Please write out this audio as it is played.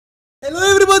Hello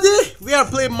everybody, we are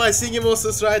playing My Singing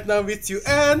Monsters right now with you,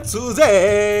 and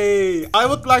today I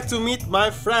would like to meet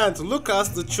my friend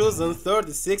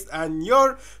Lucasthechosen36, and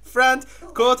your friend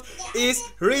code is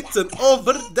written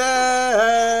over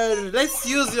there. Let's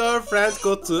use your friend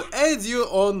code to add you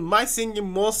on My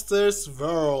Singing Monsters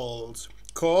world,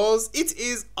 cause it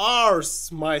is ours,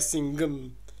 my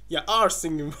singing. Yeah, our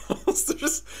singing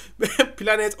monsters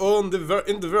planet on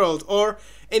in the world or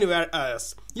anywhere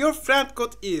else. Your friend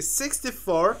code is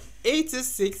 64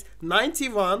 86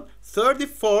 91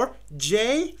 34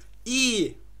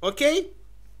 JE. Okay?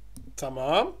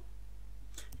 Tamam.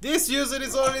 This user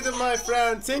is already my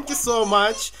friend. Thank you so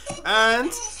much.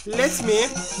 And let me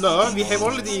know, we have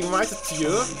already invited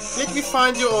you. Let me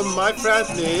find you on my friend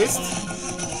list.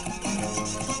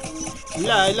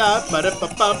 La la para pa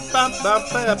pam pam pam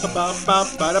para pa pam pam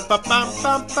para pa pam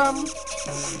pam pam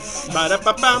para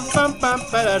pa pam pam pam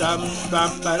para ram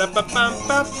pam para pa pam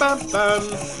pam pam pam.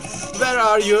 Where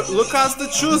are you,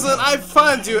 Lucasthechosen? I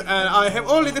found you, and I have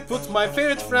already put my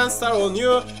favorite friend star on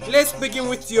you. Let's begin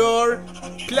with your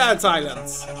plant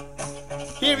islands.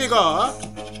 Here we go.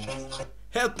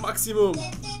 Health maximum.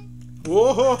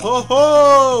 Whoa ho ho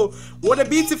ho! What a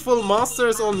beautiful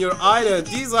monsters on your island.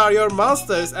 These are your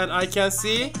monsters, and I can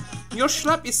see your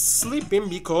shrub is sleeping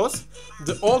because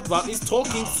the old one is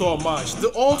talking so much. The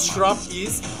old shrub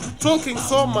is talking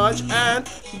so much, and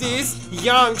this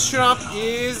young shrub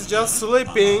is just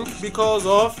sleeping because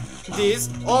of these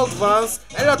old ones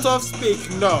a lot of speak.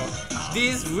 No,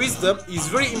 this wisdom is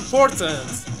very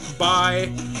important by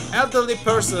elderly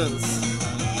persons.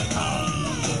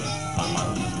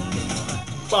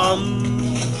 Bum,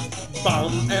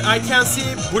 bum. And I can see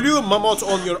blue mammoth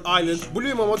on your island.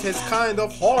 Blue mammoth has kind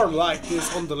of horn like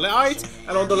this on the right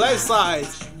and on the left side,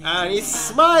 and it's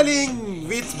smiling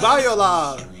with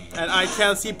Yolal. And I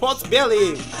can see pot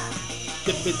belly.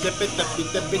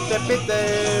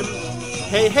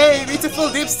 Hey hey, beautiful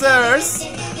dipsters,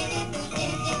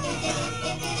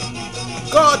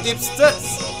 go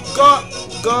dipsters, go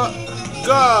go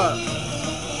go.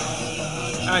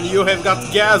 And you have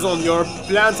got gas on your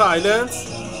plant island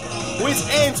with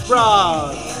ant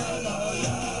sprout.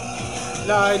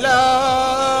 Lie,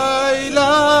 lie,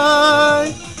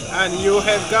 lie. And you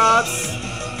have got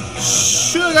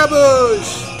sugar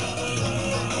bush.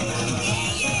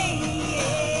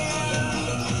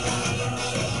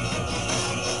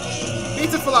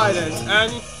 Beautiful island.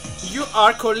 And you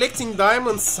are collecting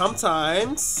diamonds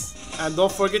sometimes. And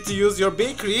don't forget to use your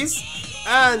bakeries.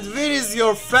 And where is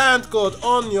your friend code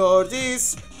on your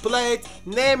this plate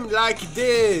name like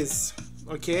this?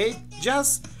 Okay,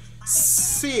 just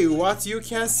see what you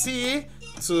can see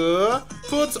to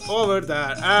put over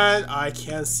there. And I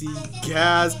can see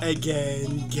gas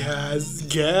again,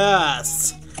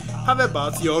 gas. How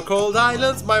about your cold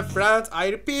islands, my friend? I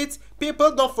repeat,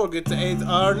 people, don't forget to add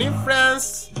our new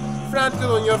friends friend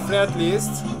code on your friend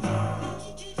list.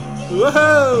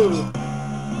 Whoa!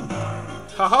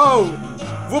 Ho!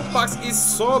 Whoop box is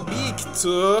so big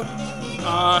to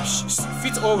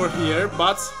fit over here,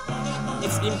 but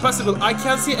it's impossible. I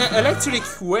can see electric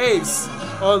waves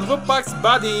on Whoop box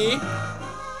body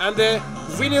and the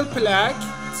vinyl plaque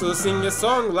to sing a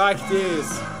song like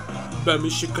this. Bum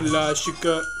shikala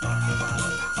shika,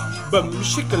 bum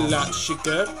shikala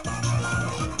shika.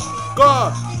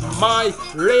 Go, my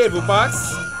rare Whoop box,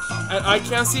 and I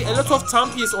can see a lot of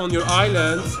tampies on your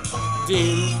island.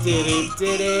 Dim didip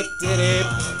didip didip.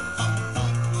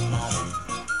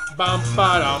 Bam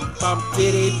bam bam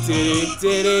didip didip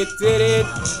didip didip.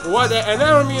 What an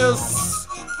enormous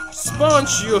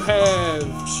sponge you have!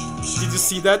 Did you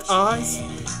see that eyes?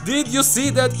 Did you see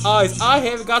that eyes? I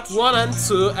have got 1 and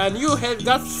 2, and you have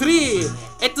got 3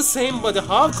 at the same body.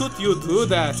 How could you do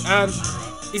that? And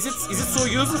is it so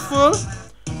useful?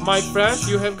 My friend,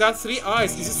 you have got 3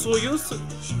 eyes. Is it so useful?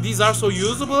 These are so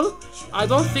usable? I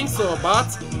don't think so,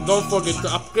 but don't forget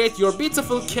to upgrade your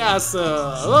beautiful castle.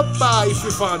 Hoppa, if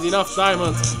you found enough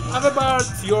diamonds. How about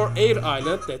your air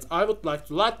island? That I would like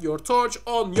to light your torch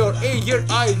on your air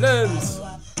island.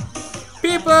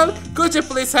 People, could you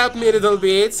please help me a little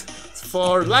bit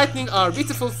for lighting our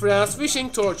beautiful friends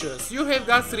wishing torches? You have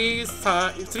got 3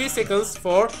 seconds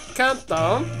for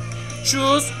countdown.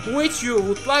 Choose which you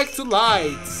would like to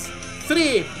light.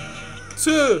 3,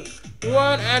 2,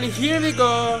 1, and here we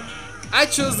go. I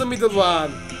choose the middle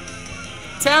one.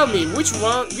 Tell me which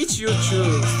you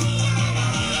choose.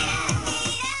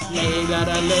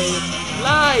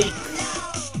 Like.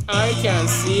 I can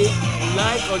see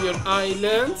like on your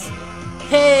island.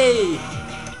 Hey,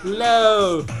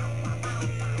 low.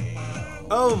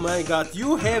 Oh my god,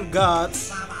 you have got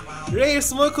Rare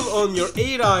smokel on your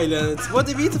air island.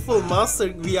 What a beautiful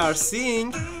monster we are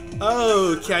seeing.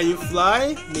 Oh, can you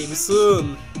fly? Maybe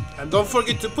soon. And don't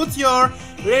forget to put your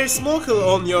rare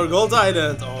smokel on your gold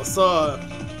island also.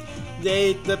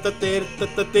 And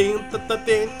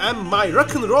my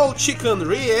rock and roll chicken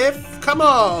reef. Come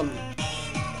on.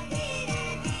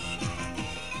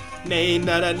 Nay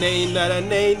nada,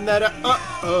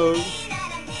 uh-oh.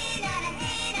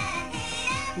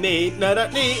 Nay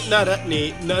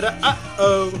nada,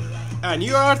 uh-oh. And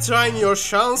you are trying your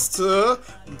chance to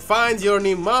find your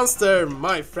new monster,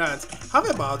 my friend. How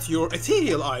about your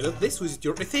ethereal island? Let's visit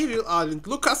your ethereal island.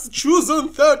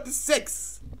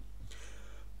 Lucasthechosen36's.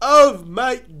 Oh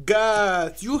my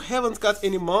god, you haven't got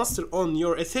any monster on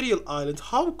your ethereal island.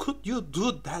 How could you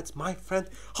do that, my friend?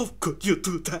 How could you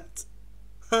do that?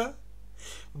 Huh?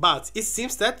 But it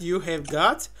seems that you have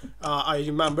got, I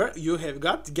remember, you have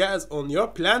got gas on your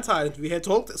plant island. We had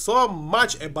talked so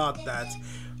much about that.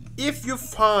 If you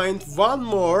find one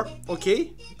more,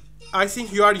 okay, I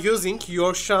think you are using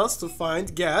your chance to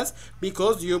find gas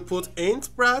because you put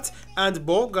Entbrat and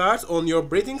Bogart on your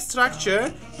breeding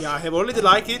structure. Yeah, I have already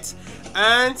liked it.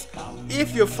 And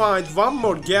if you find one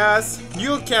more gas,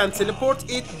 you can teleport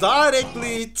it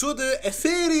directly to the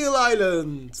ethereal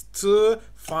island to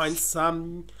find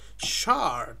some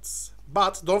shards.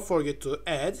 But don't forget to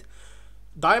add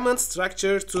diamond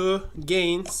structure to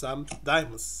gain some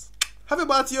diamonds. How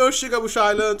about your Sugarbush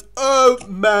Island? Oh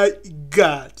my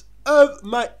god. Oh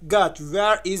my god,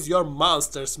 where is your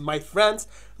monsters, my friends?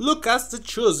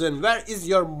 Lucasthechosen, where is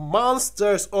your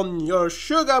monsters on your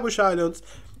Sugarbush Island?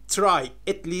 Try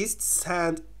at least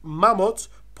send Mammoth,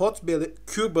 Potbelly,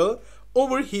 Cubel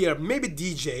over here, maybe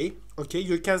DJ. Okay,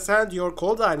 you can send your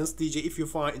Cold Islands DJ if you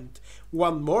find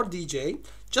one more DJ.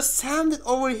 Just send it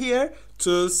over here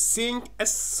to sing a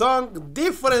song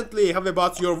differently. How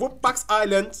about your Whoopbox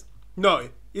Island? No,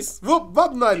 it's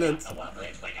Wobbin Island.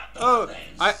 Oh,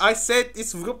 I said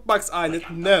it's Whoopbox Island.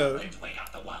 No.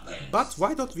 But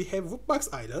why don't we have Whoopbox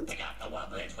Island?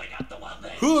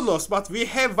 Who knows, but we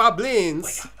have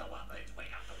Wobblins.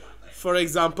 For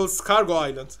example, Scargo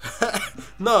Island.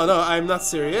 No, I'm not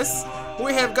serious.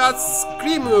 We have got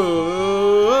Screamo.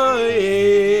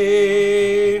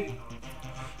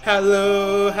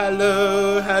 Hello,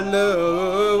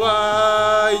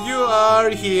 why you are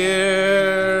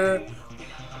here?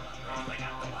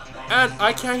 And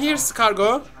I can hear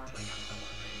Scargo.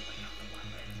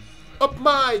 Oh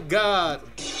my god.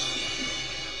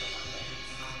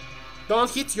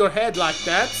 Don't hit your head like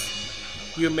that.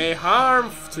 You may harm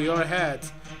to your head.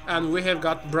 And we have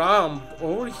got Bram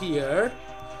over here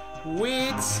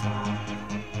with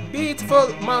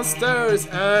beautiful monsters,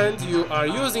 and you are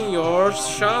using your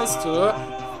chance to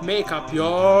make up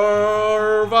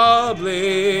your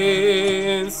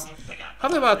Wobblins. How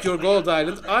about your gold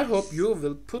island? I hope you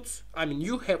will put,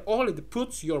 you have already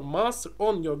put your monster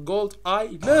on your gold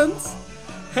island.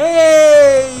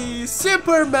 Hey,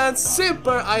 Superman,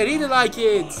 super, I really like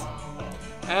it.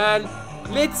 And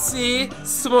let's see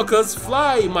Smokles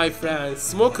fly, my friend.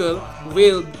 Smokle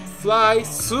will fly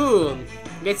soon.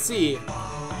 Let's see.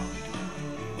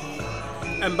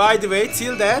 And by the way,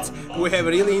 till that, we have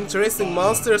really interesting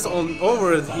monsters on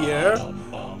over here.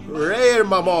 Rare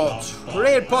Mammoth,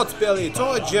 Rare Potbelly,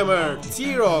 Toy Jammer,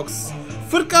 T-Rox,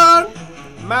 Furkan,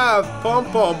 Mav,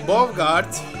 Pom-Pom,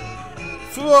 Bogart,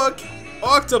 Flock,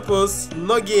 Octopus,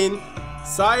 Noggin,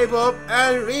 Cybob,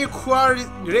 and Rare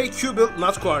Cubel,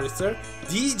 not Quarrister,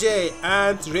 DJ,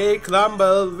 and Rare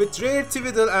Clamble with Rare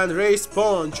Twiddle and Rare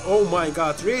Sponge. Oh my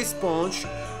god, Rare Sponge,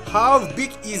 how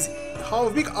big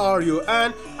are you?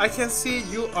 And I can see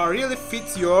you are really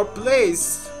fit your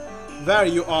place where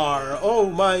you are. Oh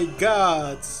my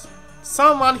god,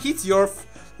 someone hit your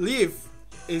leaf,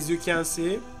 as you can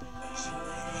see.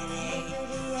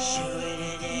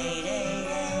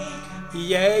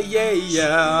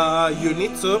 Yeah, you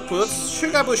need to put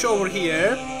Sugarbush over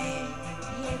here.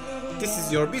 This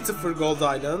is your beautiful gold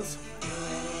island.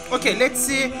 Okay, let's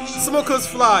see Smokers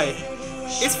fly.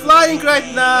 It's flying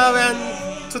right now and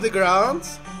to the ground.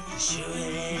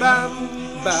 Bam,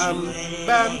 bam,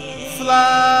 bam.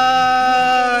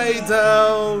 Fly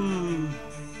down.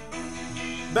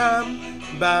 Bam,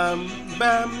 bam,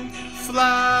 bam.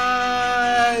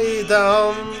 Fly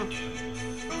down.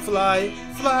 Fly,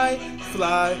 fly,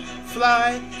 fly,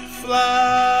 fly,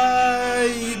 fly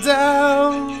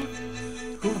down.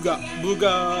 Hooga,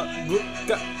 booga,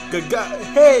 booga, gaga.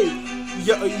 Hey,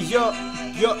 yo,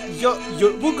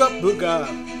 booga, booga.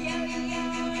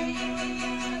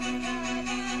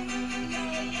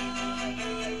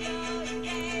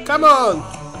 Come on!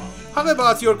 How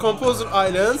about your Composer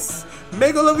Islands?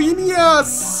 Megalovania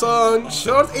song,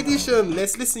 short edition.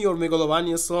 Let's listen your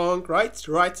Megalovania song right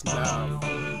now.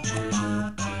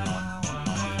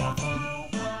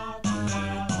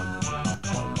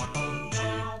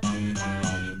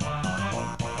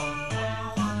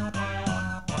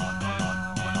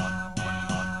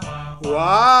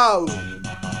 Wow!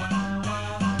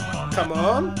 Come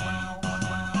on!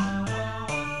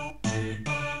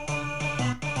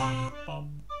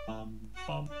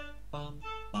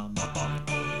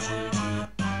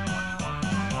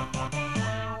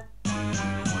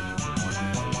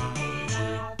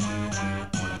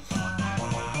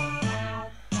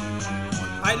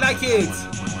 I like it!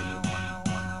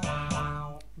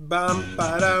 Bam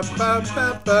para bam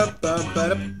bam bam bam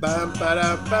para bam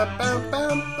para bam bam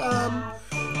bam bam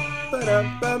para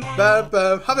bam bam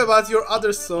bam. How about your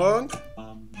other song?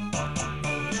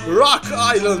 Rock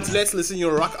Island. Let's listen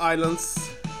your Rock Islands.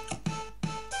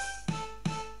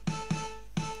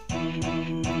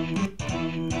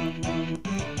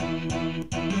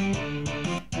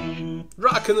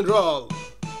 Rock and roll.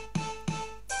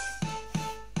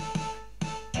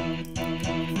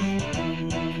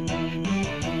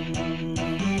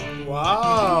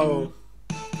 Wow.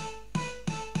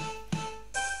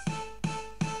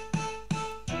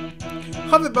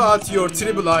 How about your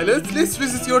Tribal Island? Let's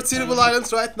visit your Tribal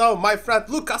Islands right now, my friend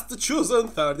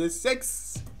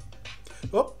Lucasthechosen36's.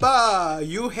 Oppa!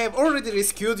 You have already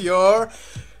rescued your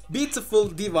beautiful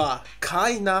diva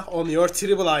Kaina on your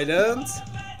Tribal Island.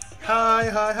 Hi,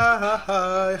 hi, hi, hi,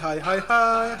 hi, hi, hi,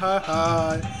 hi, hi,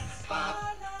 hi.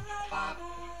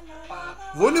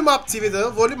 Volume up,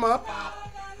 TV'de, volume up.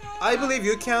 I believe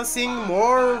you can sing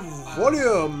more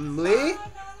volumely.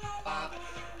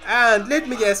 And let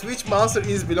me guess which monster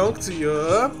is belong to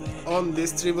you on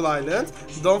this Tribal Island.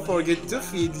 Don't forget to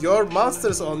feed your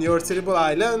monsters on your Tribal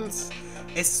Island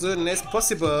as soon as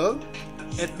possible.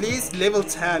 At least level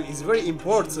 10 is very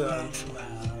important.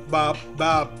 Bam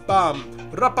bam bam.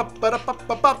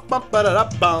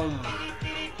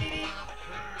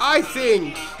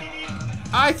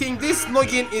 I think this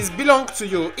noggin is belong to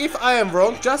you. If I am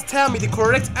wrong, just tell me the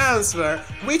correct answer.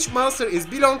 Which monster is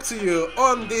belong to you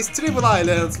on this Tribal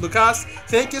Island, Lucas?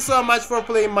 Thank you so much for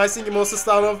playing My Singing Monsters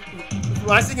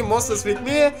with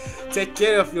me. Take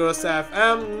care of yourself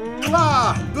and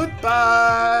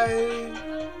goodbye.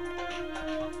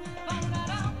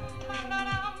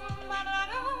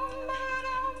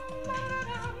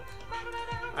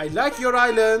 I like your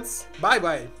islands. Bye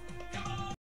bye.